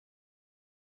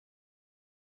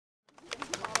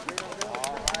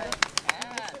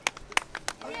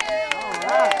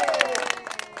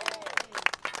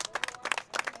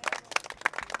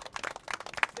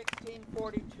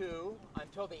through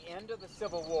until the end of the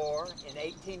Civil War in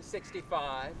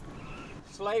 1865,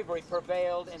 slavery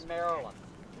prevailed in Maryland.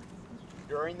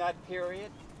 During that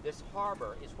period, this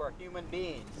harbor is where human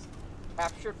beings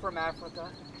captured from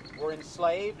Africa were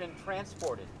enslaved and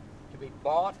transported to be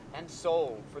bought and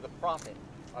sold for the profit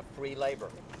of free labor.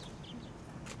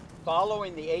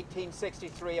 Following the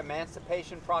 1863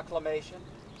 Emancipation Proclamation,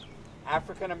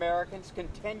 African Americans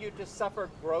continued to suffer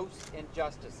gross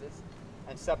injustices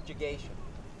and subjugation.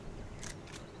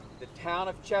 The town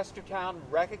of Chestertown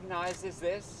recognizes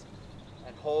this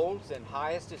and holds in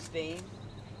highest esteem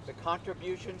the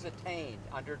contributions attained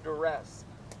under duress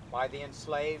by the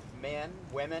enslaved men,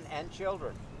 women, and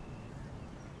children.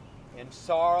 In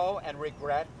sorrow and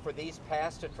regret for these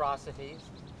past atrocities,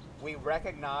 we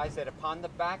recognize that upon the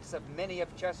backs of many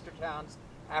of Chestertown's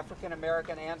African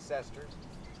American ancestors,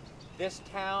 this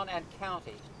town and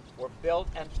county were built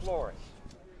and flourished.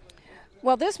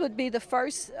 Well, this would be the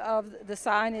first of the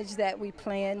signage that we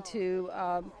plan to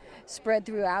spread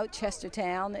throughout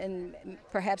Chestertown, and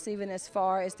perhaps even as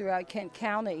far as throughout Kent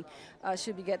County,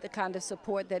 should we get the kind of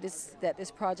support that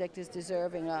this project is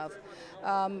deserving of.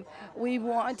 We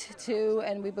want to,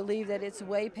 and we believe that it's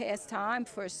way past time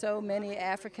for so many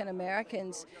African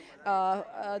Americans,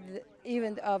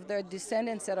 even of their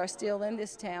descendants that are still in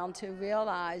this town, to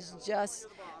realize just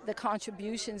the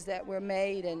contributions that were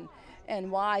made and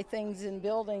why things in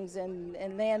buildings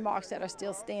and landmarks that are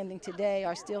still standing today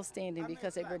are still standing,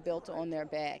 because they were built on their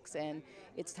backs. And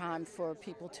it's time for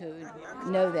people to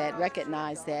know that,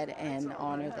 recognize that, and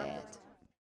honor that.